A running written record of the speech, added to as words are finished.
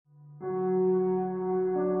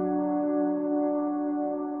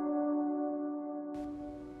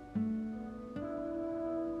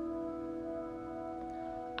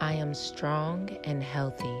am strong and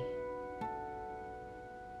healthy.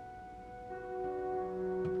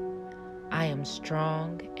 I am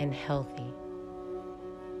strong and healthy.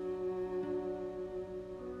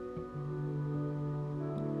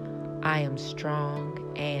 I am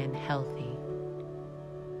strong and healthy.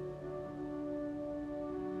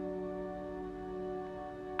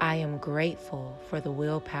 I am grateful for the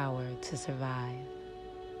willpower to survive.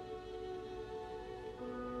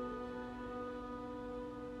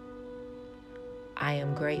 I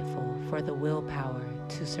am grateful for the willpower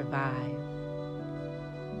to survive.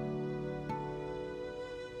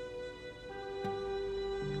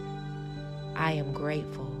 I am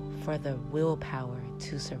grateful for the willpower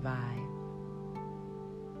to survive.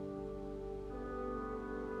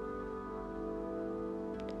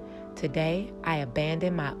 Today, I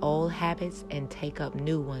abandon my old habits and take up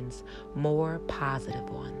new ones, more positive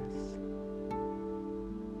ones.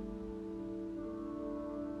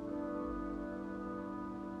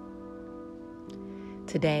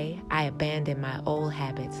 Today, I abandon my old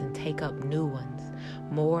habits and take up new ones,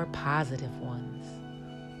 more positive ones.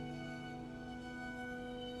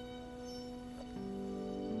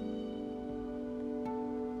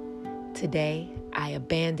 Today, I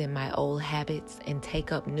abandon my old habits and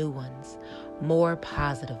take up new ones, more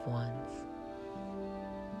positive ones.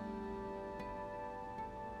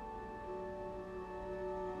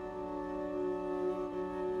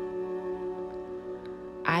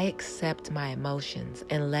 I accept my emotions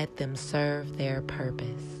and let them serve their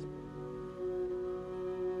purpose.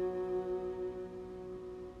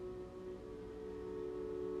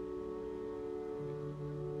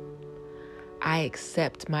 I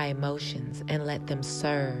accept my emotions and let them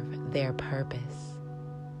serve their purpose.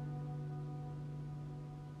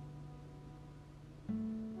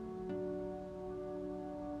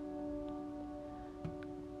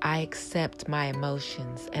 I accept my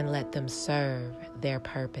emotions and let them serve their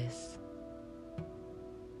purpose.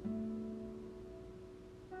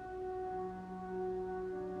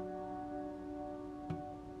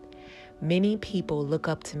 Many people look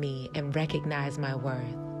up to me and recognize my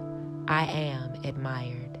worth. I am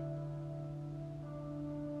admired.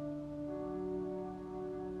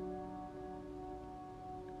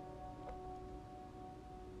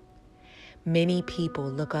 Many people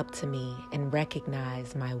look up to me and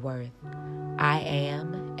recognize my worth. I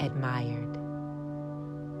am admired.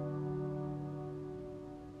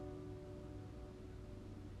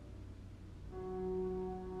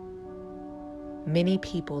 Many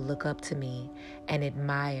people look up to me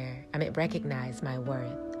and recognize my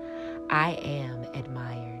worth. I am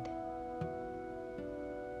admired.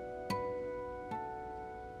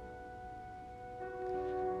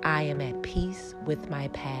 I am at peace with my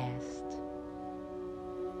past.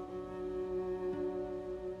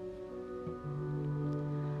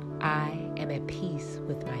 I am at peace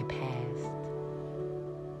with my past.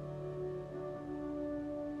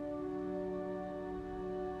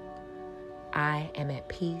 I am at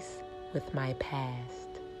peace with my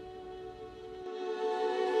past.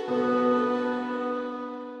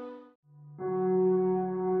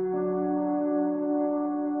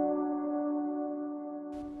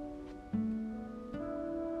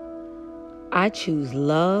 I choose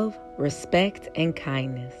love, respect, and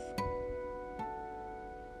kindness.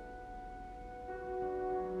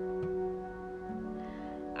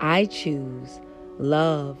 I choose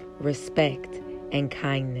love, respect, and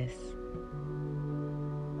kindness.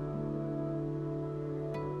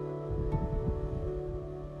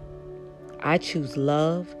 I choose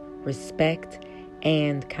love, respect,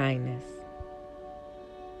 and kindness.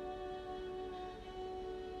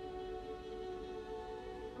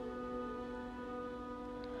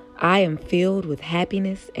 I am filled with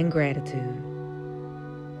happiness and gratitude.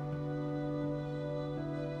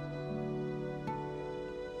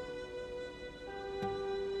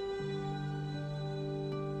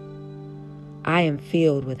 I am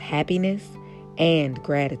filled with happiness and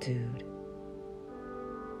gratitude.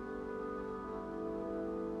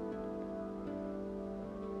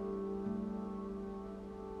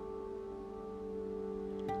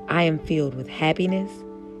 I am filled with happiness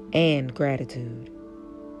and gratitude.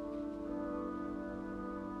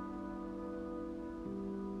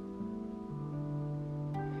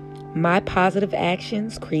 My positive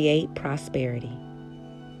actions create prosperity.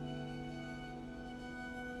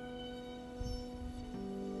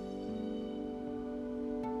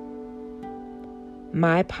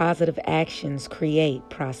 My positive actions create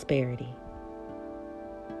prosperity.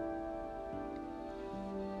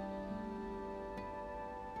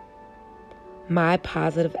 My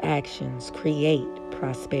positive actions create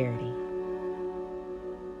prosperity.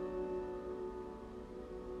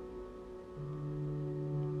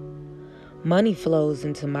 Money flows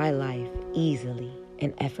into my life easily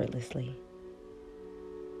and effortlessly.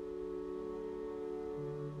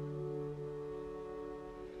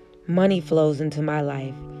 Money flows into my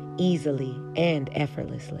life easily and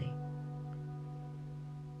effortlessly.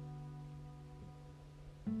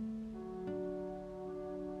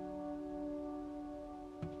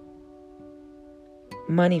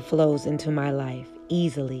 Money flows into my life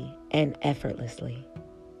easily and effortlessly.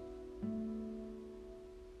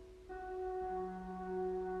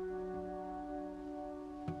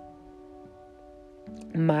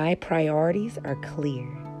 My priorities are clear.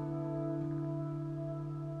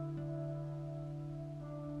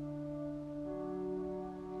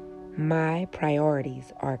 My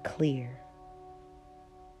priorities are clear.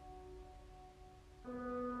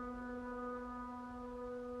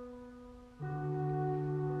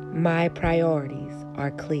 My priorities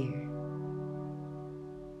are clear.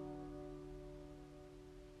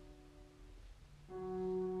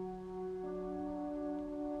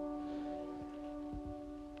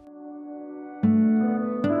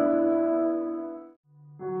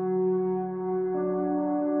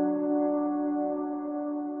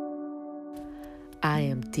 I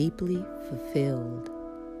am deeply fulfilled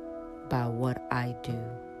by what I do.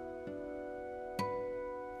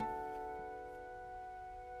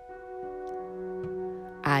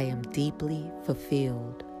 I am deeply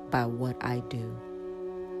fulfilled by what I do.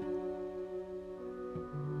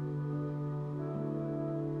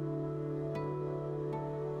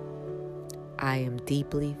 I am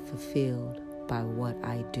deeply fulfilled by what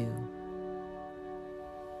I do.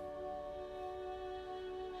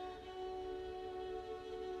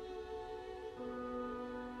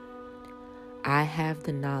 I have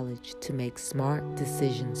the knowledge to make smart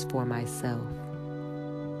decisions for myself.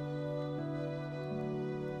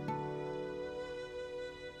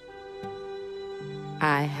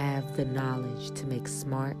 I have the knowledge to make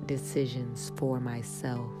smart decisions for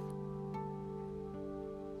myself.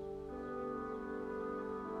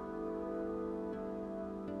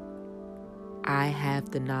 I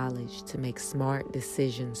have the knowledge to make smart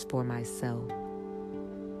decisions for myself.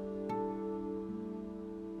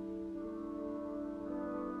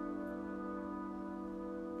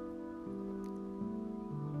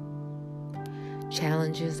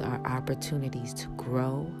 Challenges are opportunities to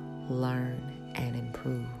grow, learn, and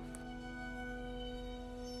improve.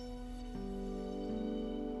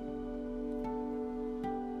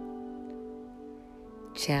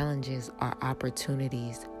 Challenges are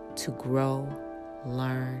opportunities to grow,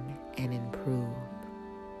 learn, and improve.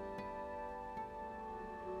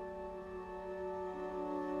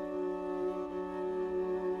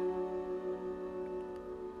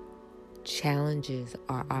 Challenges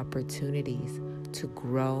are opportunities to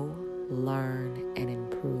grow, learn, and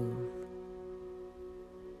improve.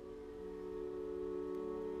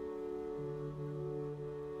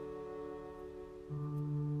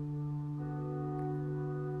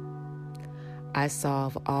 I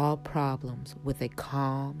solve all problems with a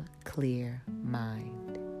calm, clear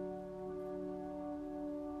mind.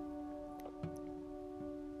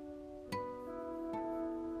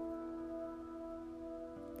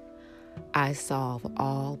 I solve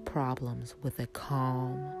all problems with a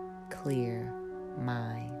calm, clear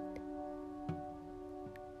mind.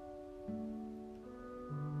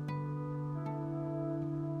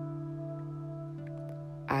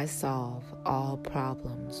 I solve all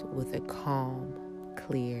problems with a calm,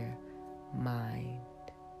 clear mind.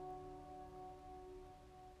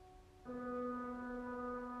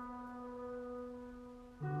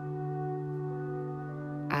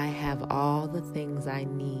 I have all the things I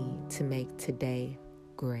need to make today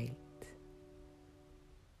great.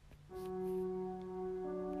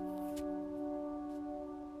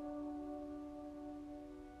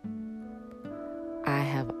 I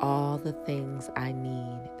have all the things I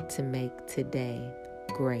need to make today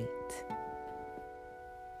great.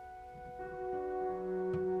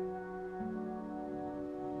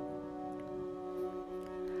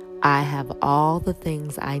 I have all the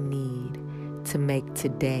things I need to make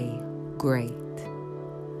today great.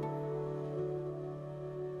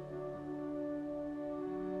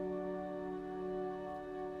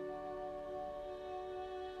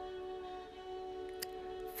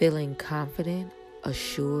 Feeling confident,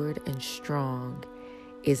 assured, and strong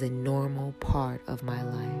is a normal part of my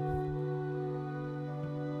life.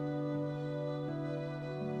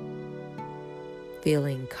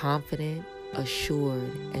 Feeling confident,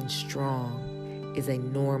 assured, and strong is a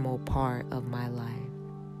normal part of my life.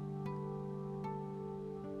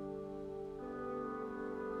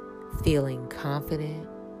 Feeling confident,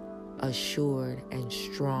 assured, and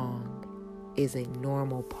strong is a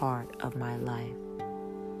normal part of my life.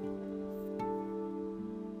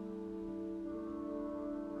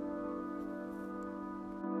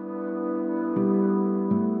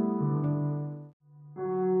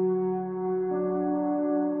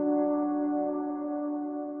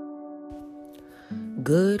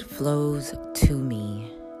 Good flows to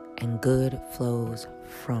me, and good flows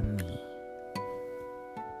from me.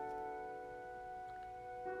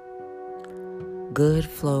 Good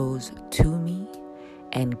flows to me,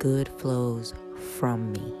 and good flows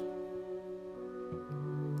from me.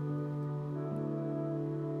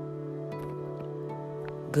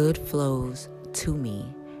 Good flows to me,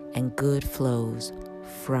 and good flows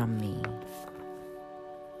from me.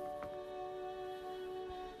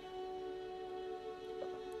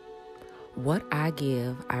 What I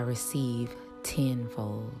give, I receive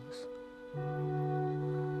tenfold.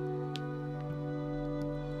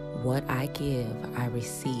 What I give, I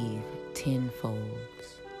receive tenfold.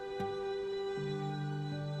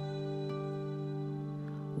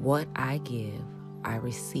 What I give, I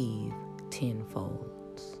receive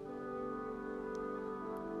tenfold.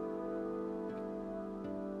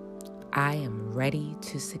 I am ready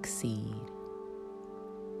to succeed.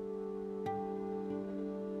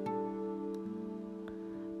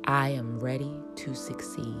 I am ready to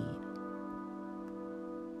succeed.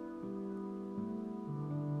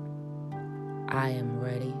 I am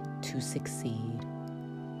ready to succeed.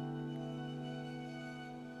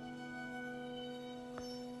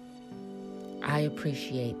 I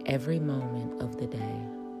appreciate every moment of the day.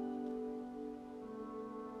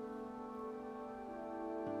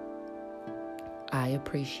 I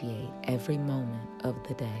appreciate every moment of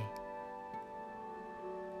the day.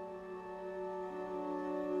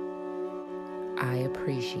 I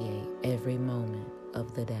appreciate every moment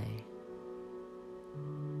of the day.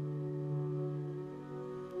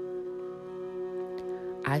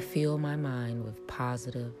 I fill my mind with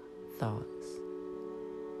positive thoughts.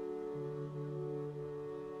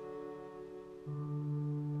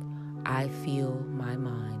 I fill my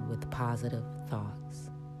mind with positive thoughts.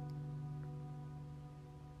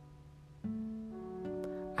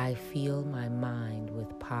 I fill my mind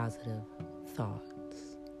with positive thoughts.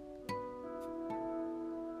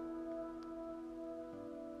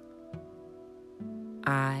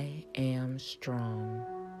 I am strong.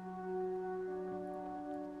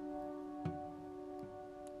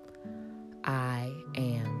 I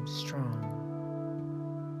am strong.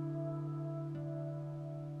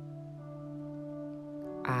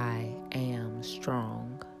 I am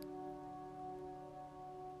strong.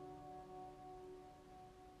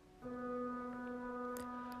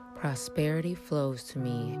 Prosperity flows to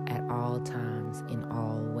me at all times in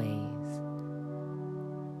all ways.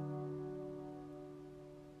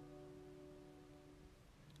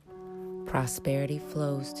 Prosperity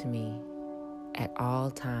flows to me at all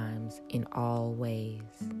times in all ways.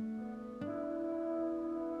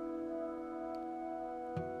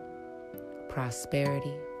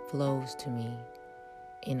 Prosperity flows to me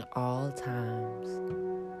in all times,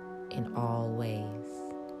 in all ways.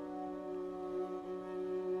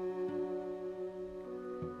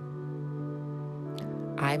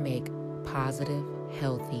 I make positive,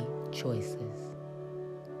 healthy choices.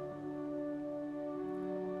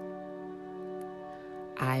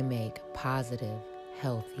 I make positive,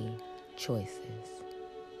 healthy choices.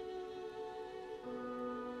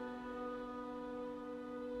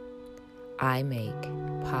 I make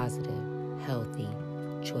positive, healthy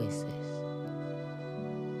choices.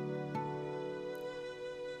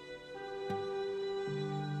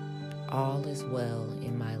 All is well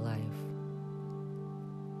in my life.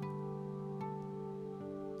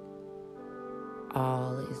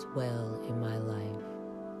 All is well in my life.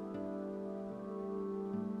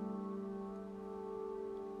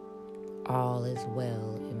 All is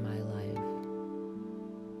well in my life.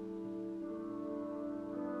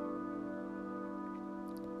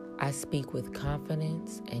 I speak with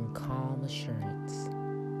confidence and calm assurance.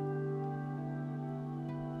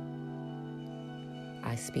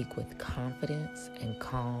 I speak with confidence and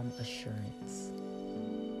calm assurance.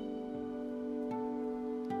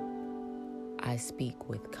 I speak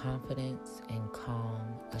with confidence and calm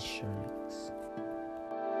assurance.